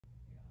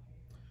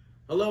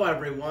Hello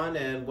everyone,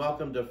 and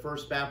welcome to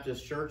First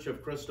Baptist Church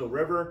of Crystal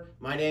River.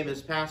 My name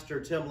is Pastor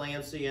Tim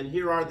Lantzy, and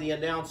here are the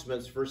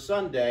announcements for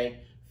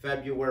Sunday,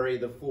 February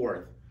the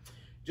 4th.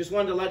 Just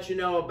wanted to let you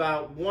know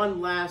about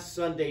one last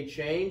Sunday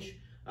change.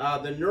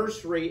 The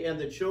nursery and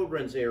the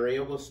children's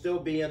area will still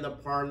be in the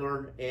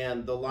parlor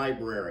and the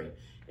library,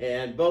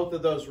 and both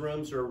of those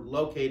rooms are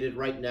located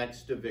right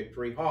next to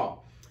Victory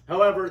Hall.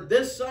 However,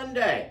 this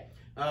Sunday,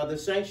 the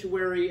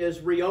sanctuary is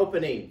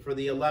reopening for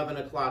the 11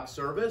 o'clock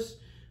service.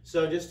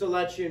 So just to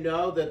let you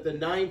know that the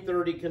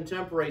 9:30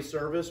 contemporary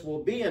service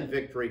will be in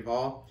Victory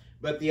Hall,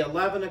 but the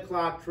 11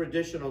 o'clock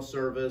traditional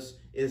service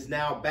is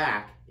now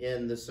back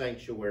in the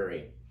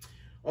sanctuary.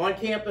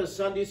 On-campus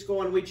Sunday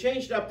school, and we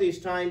changed up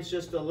these times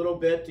just a little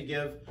bit to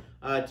give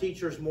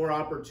teachers more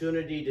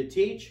opportunity to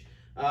teach.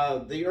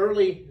 The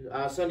early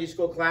Sunday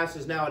school class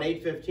is now at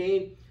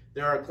 8:15.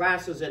 There are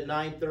classes at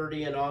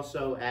 9:30 and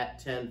also at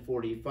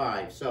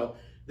 10:45. So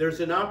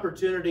there's an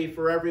opportunity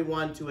for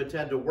everyone to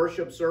attend a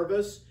worship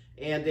service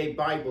and a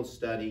Bible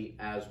study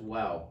as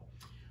well.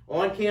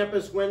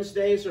 On-campus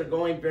Wednesdays are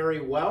going very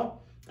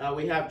well.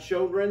 We have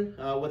children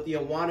with the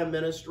Awana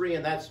Ministry,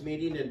 and that's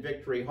meeting in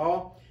Victory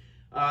Hall.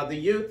 The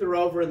youth are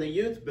over in the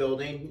youth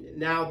building.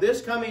 Now,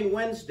 this coming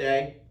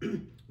Wednesday,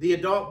 the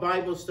adult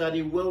Bible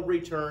study will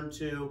return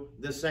to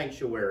the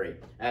sanctuary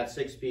at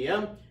 6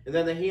 p.m., and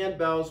then the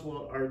handbells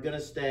are going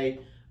to stay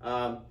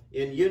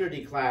in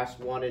Unity Class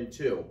 1 and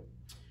 2.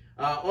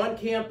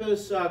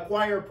 On-campus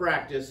choir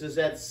practice is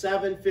at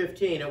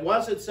 7:15. It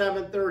was at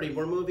 7:30.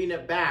 We're moving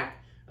it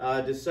back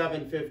to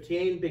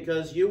 7:15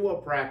 because you will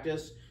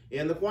practice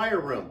in the choir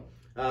room.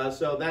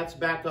 So that's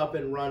back up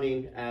and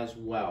running as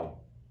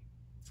well.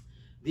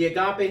 The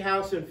Agape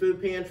House and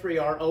Food Pantry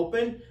are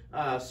open,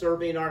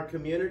 serving our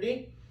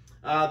community.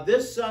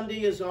 This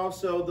Sunday is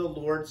also the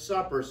Lord's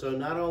Supper. So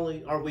not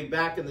only are we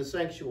back in the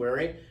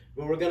sanctuary,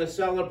 but we're going to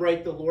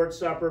celebrate the Lord's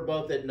Supper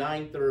both at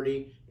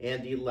 9:30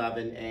 and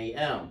 11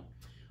 a.m.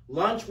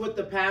 Lunch with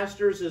the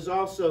pastors is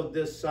also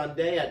this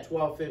Sunday at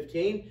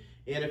 12:15.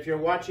 And if you're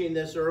watching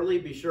this early,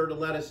 be sure to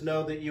let us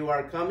know that you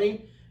are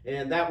coming.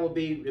 And that will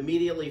be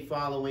immediately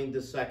following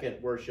the second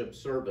worship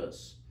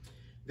service.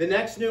 The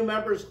next new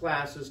members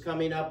class is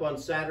coming up on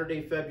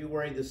Saturday,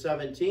 February the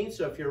 17th.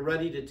 So if you're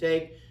ready to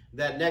take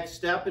that next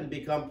step and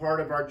become part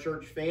of our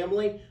church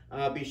family,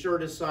 be sure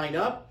to sign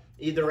up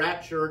either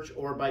at church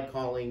or by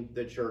calling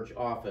the church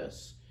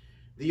office.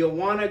 The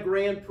Awana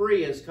Grand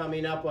Prix is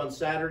coming up on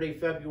Saturday,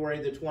 February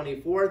the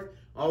 24th.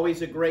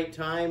 Always a great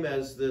time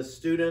as the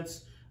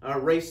students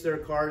race their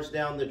cars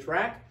down the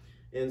track.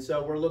 And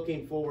so we're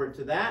looking forward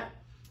to that.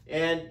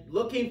 And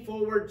looking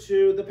forward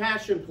to the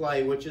Passion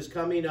Play, which is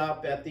coming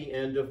up at the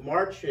end of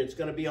March. It's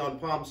going to be on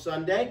Palm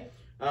Sunday,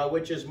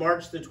 which is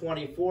March the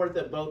 24th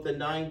at both the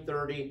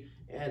 9:30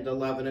 and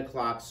 11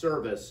 o'clock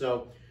service.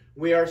 So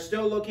we are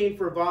still looking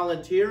for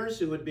volunteers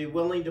who would be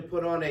willing to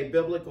put on a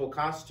biblical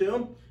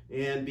costume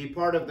and be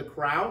part of the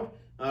crowd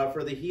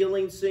for the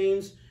healing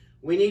scenes.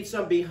 We need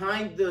some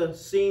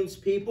behind-the-scenes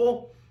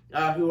people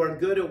who are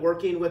good at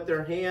working with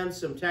their hands,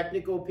 some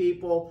technical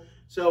people.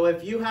 So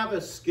if you have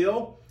a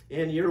skill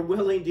and you're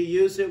willing to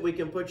use it, we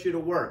can put you to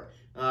work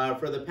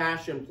for the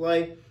Passion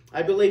Play.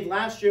 I believe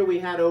last year we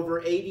had over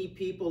 80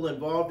 people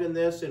involved in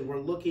this, and we're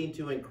looking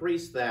to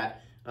increase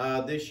that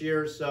this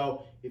year.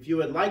 So if you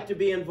would like to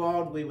be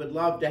involved, we would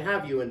love to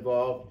have you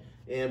involved,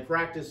 and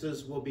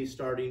practices will be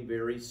starting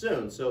very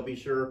soon. So be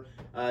sure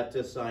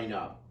to sign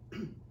up.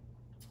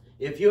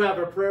 If you have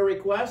a prayer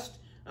request,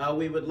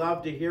 we would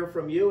love to hear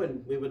from you,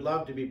 and we would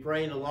love to be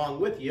praying along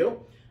with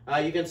you.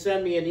 You can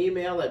send me an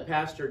email at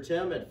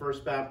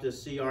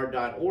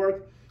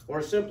pastortim@firstbaptistcr.org,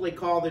 or simply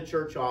call the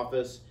church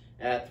office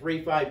at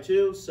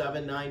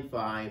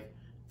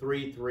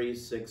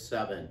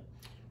 352-795-3367.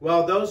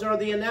 Well, those are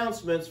the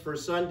announcements for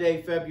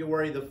Sunday,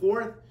 February the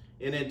 4th.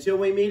 And until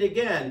we meet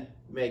again,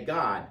 may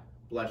God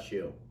bless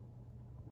you.